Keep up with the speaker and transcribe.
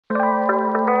I've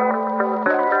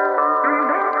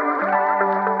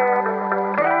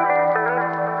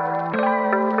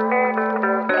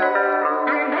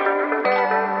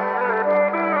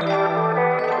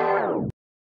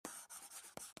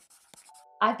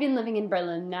been living in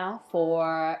Berlin now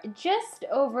for just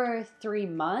over 3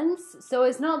 months, so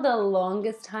it's not the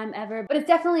longest time ever, but it's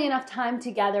definitely enough time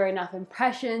to gather enough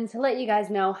impressions to let you guys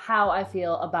know how I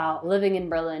feel about living in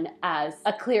Berlin as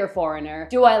a clear foreigner.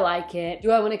 Do I like it?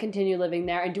 Do I want to continue living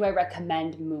there? And do I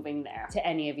recommend moving there to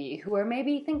any of you who are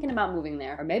maybe thinking about moving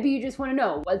there? Or maybe you just want to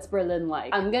know, what's Berlin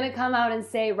like? I'm gonna come out and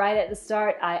say right at the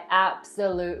start, I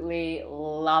absolutely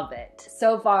love it.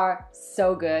 So far,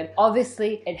 so good.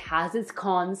 Obviously, it has its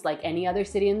cons like any other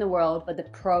city in the world, but the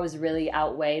pros really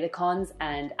outweigh the cons,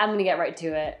 and I'm gonna get right to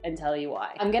it and tell you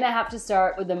why. I'm gonna have to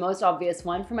start with the most obvious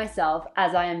one for myself,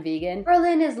 as I am vegan.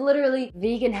 Berlin is literally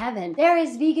vegan heaven. There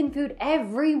is vegan food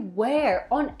everywhere.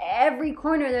 On every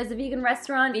corner there's a vegan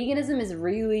restaurant. Veganism is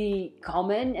really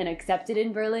common and accepted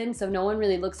in Berlin, so no one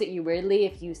really looks at you weirdly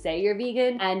if you say you're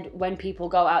vegan. And when people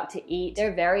go out to eat,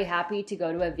 they're very happy to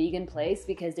go to a vegan place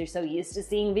because they're so used to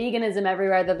seeing veganism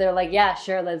everywhere that they're like, yeah,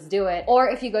 sure, let's do it. Or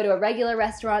if you go to a regular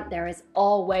restaurant, there is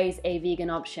always a vegan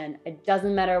option. It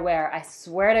doesn't matter where. I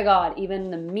swear to God,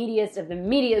 even the meatiest of the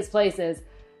meatiest places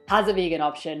has a vegan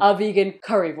option, a vegan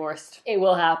currywurst. It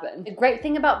will happen. The great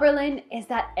thing about Berlin is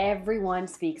that everyone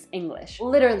speaks English.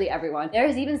 Literally everyone.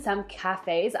 There's even some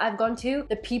cafes I've gone to.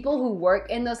 The people who work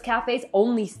in those cafes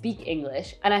only speak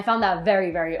English, and I found that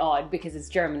very, very odd because it's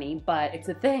Germany, but it's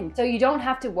a thing. So you don't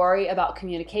have to worry about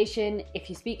communication. If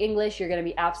you speak English, you're gonna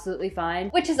be absolutely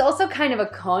fine, which is also kind of a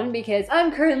con because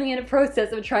I'm currently in a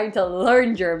process of trying to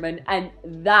learn German, and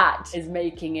that is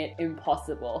making it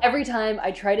impossible. Every time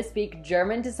I try to speak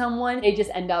German to someone, they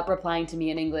just end up replying to me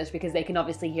in English because they can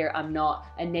obviously hear I'm not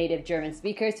a native German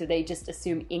speaker, so they just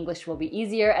assume English will be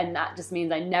easier, and that just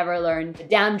means I never learn the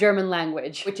damn German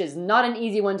language, which is not an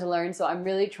easy one to learn, so I'm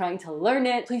really trying to learn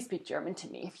it. Please speak German to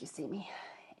me if you see me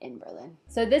in Berlin.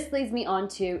 So this leads me on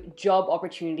to job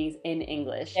opportunities in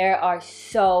English. There are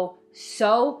so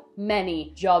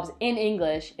many jobs in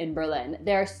English in Berlin.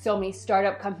 There are so many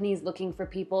startup companies looking for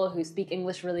people who speak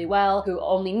English really well, who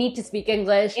only need to speak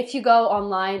English. If you go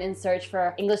online and search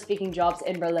for English speaking jobs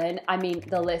in Berlin, I mean,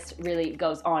 the list really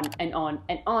goes on and on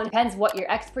and on. Depends what your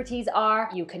expertise are.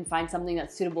 You can find something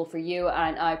that's suitable for you,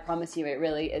 and I promise you it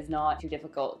really is not too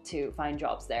difficult to find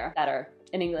jobs there that are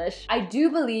in English. I do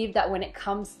believe that when it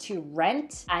comes to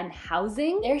rent and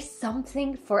housing, there's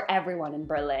something for everyone in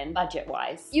Berlin,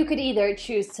 budget-wise. You could either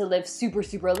choose to live super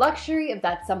luxury. If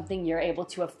that's something you're able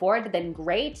to afford, then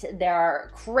great. There are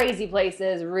crazy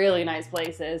places, really nice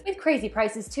places, with crazy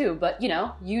prices too, but you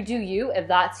know, you do you if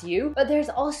that's you. But there's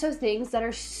also things that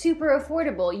are super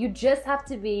affordable. You just have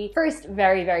to be, first,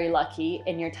 very lucky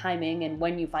in your timing and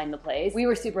when you find the place. We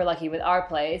were super lucky with our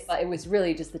place, but it was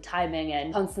really just the timing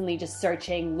and constantly just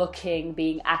searching, looking,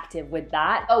 being active with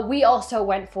that. But we also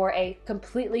went for a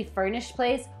completely furnished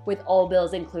place with all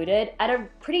bills included at a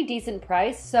pretty decent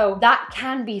price, so that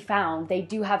can be found. They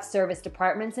do have service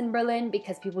departments in Berlin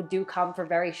because people do come for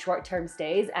very short-term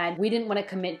stays, and we didn't want to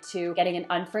commit to getting an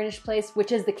unfurnished place,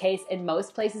 which is the case in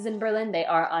most places in Berlin. They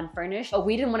are unfurnished, but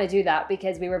we didn't want to do that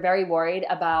because we were very worried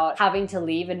about having to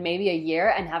leave in maybe a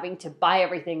year and having to buy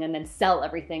everything and then sell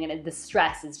everything, and the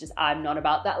stress is just, I'm not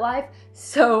about that life.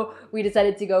 So we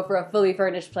decided to go for a fully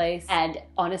furnished place, and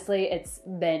honestly, it's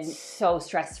been so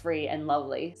stress-free and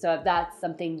lovely. So if that's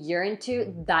something you're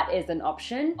into, that is an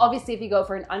option. Obviously, if you go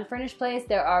for an unfurnished place,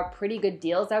 there are pretty good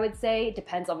deals, I would say. It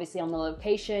depends obviously on the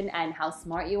location and how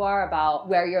smart you are about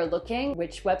where you're looking,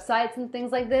 which websites and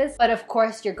things like this. But of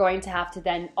course, you're going to have to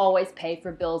then always pay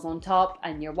for bills on top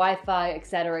and your Wi-Fi,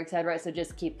 etc., etc. So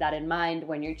just keep that in mind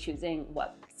when you're choosing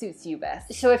what suits you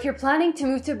best. So if you're planning to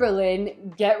move to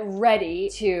Berlin, get ready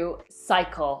to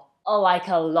cycle. Like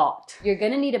a lot. You're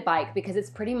gonna need a bike because it's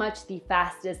pretty much the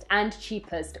fastest and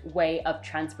cheapest way of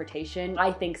transportation.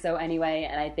 I think so anyway,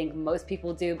 and I think most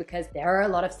people do because there are a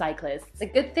lot of cyclists. The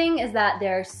good thing is that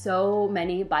there are so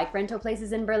many bike rental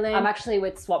places in Berlin. I'm actually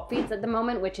with Swapfeets at the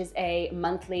moment, which is a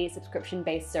monthly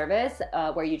subscription-based service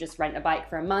where you just rent a bike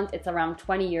for a month. It's around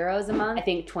 20 euros a month. I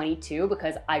think 22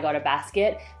 because I got a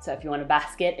basket. So if you want a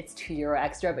basket, it's €2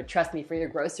 extra, but trust me, for your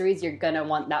groceries, you're gonna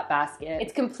want that basket.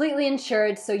 It's completely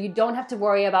insured, so you don't have to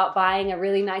worry about buying a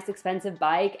really nice expensive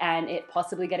bike and it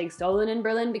possibly getting stolen in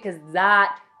Berlin, because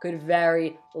that could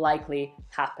very likely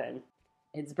happen.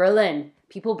 It's Berlin.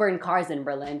 People burn cars in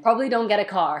Berlin. Probably don't get a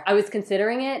car. I was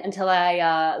considering it until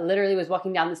I literally was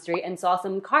walking down the street and saw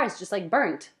some cars just like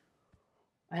burnt.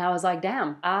 And I was like,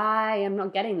 damn, I am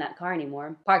not getting that car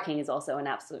anymore. Parking is also an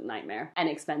absolute nightmare and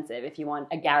expensive if you want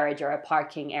a garage or a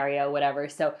parking area or whatever.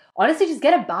 So honestly, just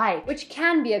get a bike, which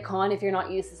can be a con if you're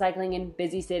not used to cycling in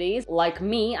busy cities. Like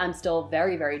me, I'm still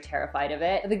very, very terrified of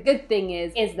it. The good thing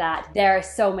is that there are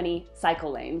so many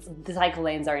cycle lanes. The cycle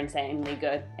lanes are insanely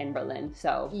good in Berlin.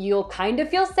 So you'll kind of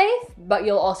feel safe, but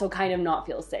you'll also kind of not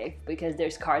feel safe because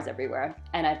there's cars everywhere.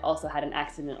 And I've also had an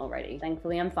accident already.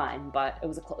 Thankfully, I'm fine, but it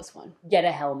was a close one. Get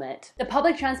a helmet. The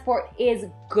public transport is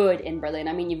good in Berlin.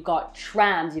 I mean, you've got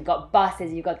trams, you've got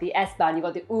buses, you've got the S-Bahn, you've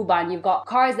got the U-Bahn, you've got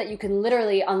cars that you can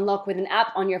literally unlock with an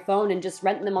app on your phone and just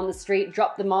rent them on the street,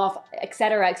 drop them off,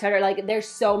 etc., etc. Like, there's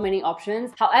so many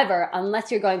options. However,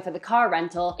 unless you're going for the car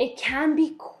rental, it can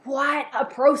be quite a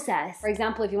process. For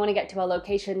example, if you want to get to a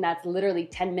location that's literally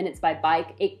 10 minutes by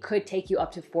bike, it could take you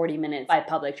up to 40 minutes by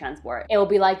public transport. It will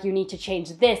be like, you need to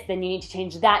change this, then you need to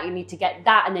change that, you need to get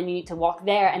that, and then you need to walk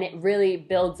there, and it really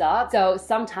builds up. So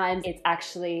sometimes it's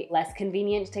actually less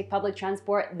convenient to take public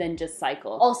transport than just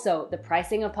cycle. Also, the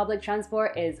pricing of public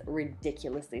transport is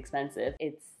ridiculously expensive.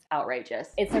 It's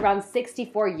outrageous. It's around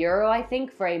 64 euro, I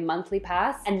think, for a monthly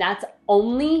pass, and that's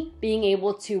only being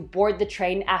able to board the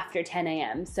train after 10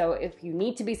 a.m. So if you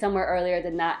need to be somewhere earlier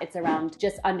than that, it's around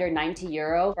just under 90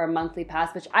 euro for a monthly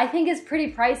pass, which I think is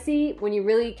pretty pricey when you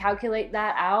really calculate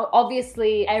that out.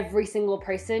 Obviously, every single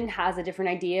person has a different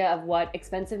idea of what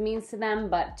expensive means to them,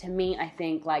 but to me, I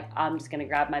think like, I'm just gonna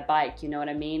grab my bike, you know what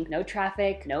I mean? No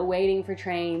traffic, no waiting for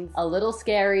trains, a little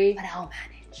scary, but I'll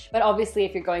manage. But obviously,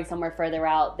 if you're going somewhere further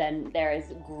out, then there is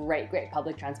great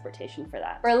public transportation for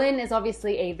that. Berlin is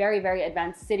obviously a very, very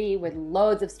advanced city with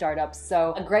loads of startups.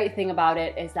 So a great thing about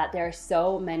it is that there are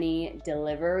so many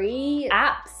delivery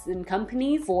apps and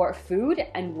companies for food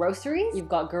and groceries. You've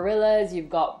got Gorillas, you've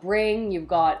got Bring, you've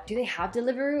got, do they have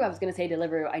Deliveroo? I was gonna say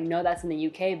Deliveroo. I know that's in the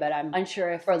UK, but I'm unsure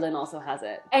if Berlin also has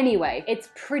it. Anyway, it's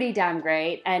pretty damn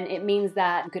great. And it means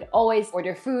that you could always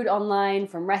order food online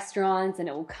from restaurants and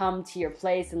it will come to your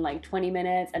place in like 20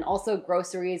 minutes, and also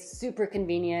groceries, super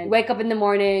convenient. You wake up in the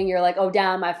morning, you're like, oh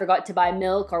damn, I forgot to buy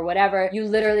milk or whatever. You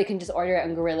literally can just order it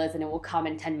on Gorillas and it will come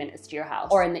in 10 minutes to your house.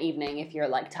 Or in the evening, if you're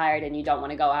like tired and you don't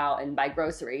want to go out and buy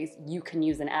groceries, you can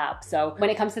use an app. So when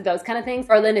it comes to those kind of things,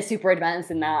 Berlin is super advanced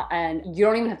in that, and you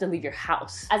don't even have to leave your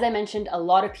house. As I mentioned, a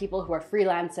lot of people who are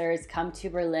freelancers come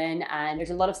to Berlin, and there's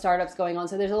a lot of startups going on.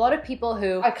 So there's a lot of people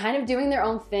who are kind of doing their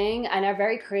own thing and are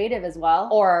very creative as well,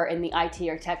 or in the IT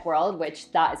or tech world, which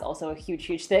that is also a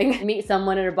huge thing. You meet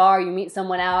someone at a bar, you meet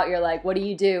someone out, you're like, what do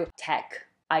you do? Tech.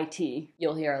 IT.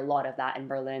 You'll hear a lot of that in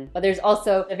Berlin. But there's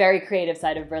also the very creative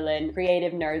side of Berlin,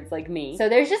 creative nerds like me. So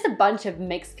there's just a bunch of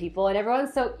mixed people, and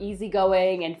everyone's so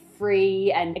easygoing and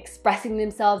free and expressing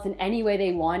themselves in any way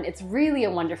they want. It's really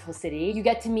a wonderful city. You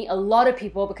get to meet a lot of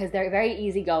people because they're very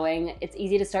easygoing. It's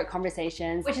easy to start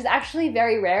conversations, which is actually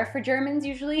very rare for Germans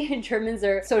usually. Germans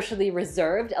are socially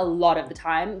reserved a lot of the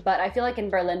time, but I feel like in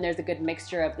Berlin there's a good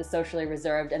mixture of the socially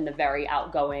reserved and the very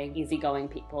outgoing, easygoing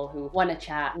people who want to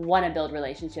chat, want to build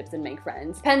relationships and make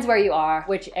friends. Depends where you are,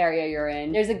 which area you're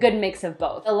in. There's a good mix of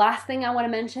both. The last thing I want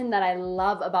to mention that I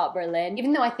love about Berlin,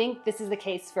 even though I think this is the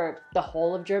case for the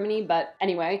whole of Germany, but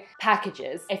anyway,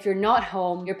 packages. If you're not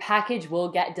home, your package will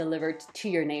get delivered to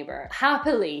your neighbor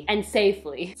happily and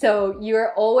safely. So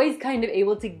you're always kind of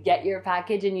able to get your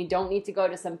package and you don't need to go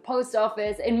to some post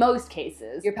office. In most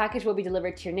cases, your package will be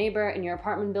delivered to your neighbor in your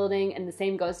apartment building, and the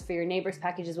same goes for your neighbor's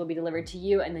packages will be delivered to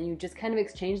you, and then you just kind of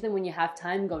exchange them when you have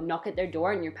time, go knock at their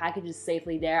door and your package is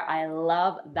safely there. I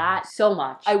love that so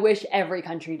much. I wish every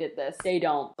country did this. They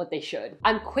don't, but they should.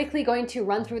 I'm quickly going to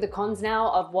run through the cons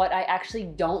now of what I actually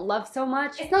don't love so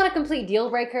much. It's not a complete deal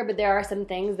breaker, but there are some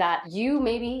things that you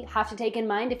maybe have to take in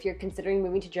mind if you're considering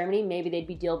moving to Germany. Maybe they'd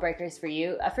be deal breakers for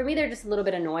you. For me, they're just a little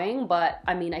bit annoying, but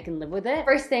I mean, I can live with it.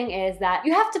 First thing is that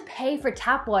you have to pay for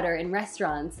tap water in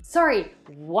restaurants. Sorry,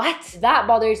 what? That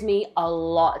bothers me a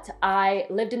lot. I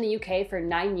lived in the UK for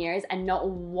 9 years and not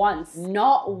once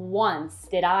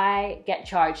did I get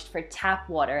charged for tap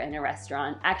water in a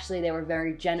restaurant. Actually, they were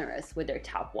very generous with their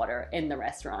tap water in the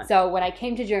restaurant. So when I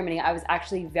came to Germany, I was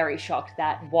actually very shocked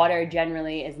that water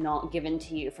generally is not given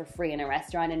to you for free in a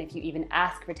restaurant, and if you even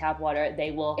ask for tap water,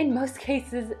 they will, in most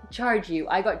cases, charge you.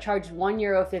 I got charged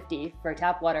 €1.50 for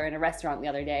tap water in a restaurant the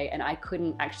other day, and I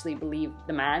couldn't actually believe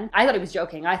the man. I thought he was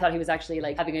joking. I thought he was actually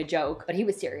like having a joke, but he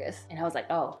was serious. And I was like,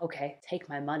 oh, okay, take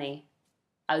my money.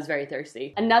 I was very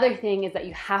thirsty. Another thing is that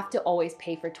you have to always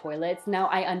pay for toilets. Now,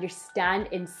 I understand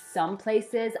in some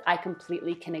places, I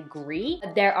completely can agree.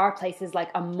 There are places like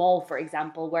a mall, for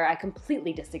example, where I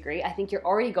completely disagree. I think you're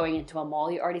already going into a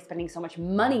mall. You're already spending so much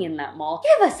money in that mall.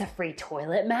 Give us a free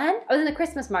toilet, man. I was in the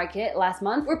Christmas market last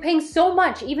month. We're paying so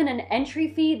much, even an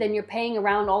entry fee, then you're paying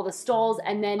around all the stalls,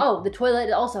 and then, oh, the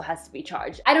toilet also has to be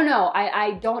charged. I don't know.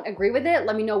 I don't agree with it.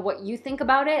 Let me know what you think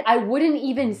about it. I wouldn't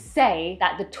even say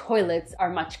that the toilets are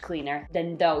much cleaner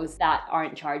than those that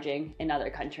aren't charging in other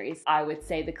countries. I would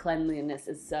say the cleanliness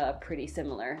is pretty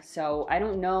similar. So I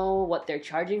don't know what they're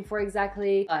charging for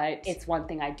exactly, but it's one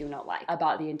thing I do not like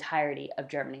about the entirety of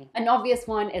Germany. An obvious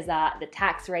one is that the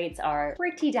tax rates are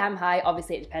pretty damn high.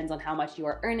 Obviously, it depends on how much you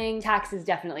are earning. Tax is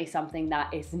definitely something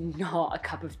that is not a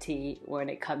cup of tea when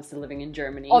it comes to living in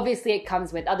Germany. Obviously, it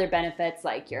comes with other benefits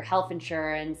like your health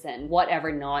insurance and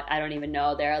whatever not. I don't even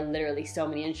know. There are literally so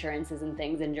many insurances and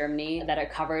things in Germany that are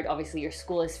covered. Obviously, your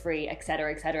school is free,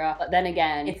 etc., etc. But then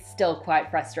again, it's still quite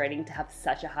frustrating to have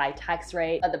such a high tax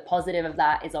rate. But the positive of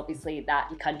that is obviously that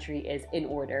the country is in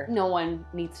order. No one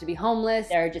needs to be homeless.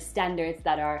 There are just standards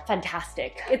that are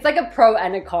fantastic. It's like a pro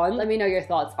and a con. Let me know your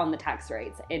thoughts on the tax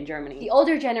rates in Germany. The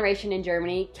older generation in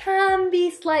Germany can be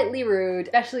slightly rude,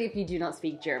 especially if you do not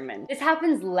speak German. This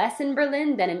happens less in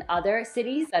Berlin than in other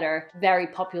cities that are very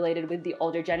populated with the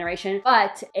older generation,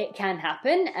 but it can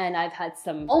happen, and I've had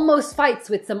some almost fights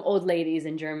with some old ladies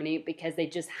in Germany because they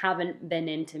just haven't been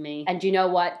into me. And you know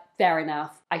what? Fair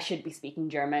enough. I should be speaking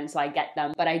German, so I get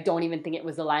them, but I don't even think it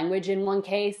was a language in one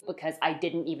case because I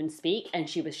didn't even speak and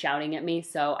she was shouting at me.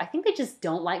 So I think they just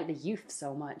don't like the youth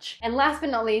so much. And last but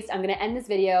not least, I'm gonna end this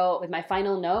video with my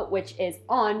final note, which is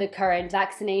on the current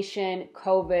vaccination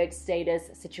COVID status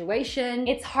situation.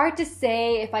 It's hard to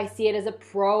say if I see it as a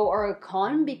pro or a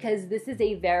con because this is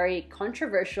a very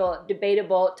controversial,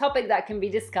 debatable topic that can be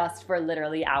discussed for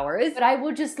literally hours. But I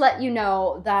will just let you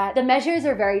know that the measures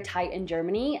are very tight in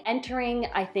Germany. Entering,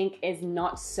 I think, is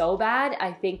not so bad.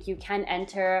 I think you can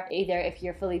enter either if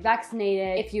you're fully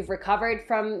vaccinated, if you've recovered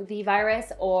from the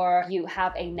virus, or you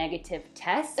have a negative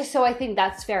test. So I think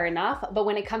that's fair enough. But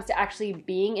when it comes to actually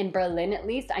being in Berlin, at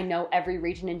least, I know every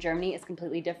region in Germany is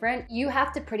completely different. You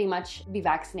have to pretty much be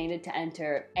vaccinated to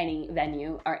enter any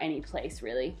venue or any place,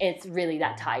 really. It's really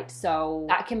that tight. So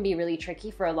that can be really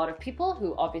tricky for a lot of people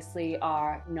who obviously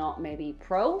are not maybe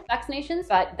pro vaccinations,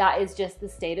 but that is just the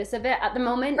status of it at the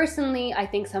moment. Personally, I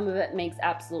think some of it makes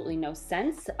absolutely no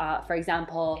sense. For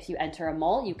example, if you enter a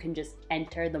mall, you can just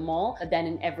enter the mall, but then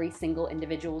in every single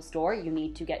individual store, you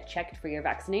need to get checked for your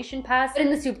vaccination pass. But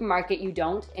in the supermarket, you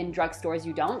don't. In drugstores,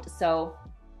 you don't. So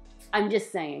I'm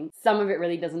just saying, some of it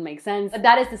really doesn't make sense, but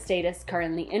that is the status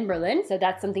currently in Berlin. So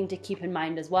that's something to keep in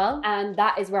mind as well. And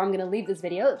that is where I'm gonna leave this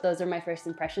video. Those are my first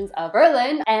impressions of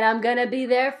Berlin, and I'm gonna be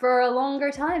there for a longer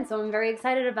time. So I'm very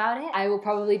excited about it. I will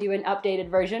probably do an updated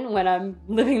version when I'm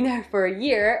living there for a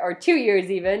year or 2 years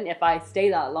even, if I stay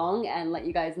that long, and let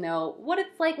you guys know what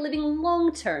it's like living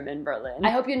long-term in Berlin. I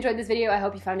hope you enjoyed this video. I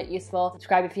hope you found it useful.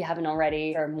 Subscribe if you haven't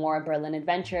already for more Berlin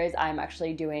adventures. I'm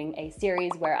actually doing a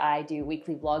series where I do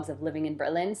weekly vlogs of living in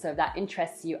Berlin. So if that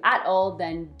interests you at all,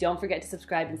 then don't forget to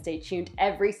subscribe and stay tuned.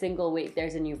 Every single week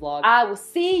there's a new vlog. I will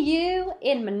see you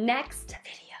in my next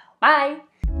video. Bye!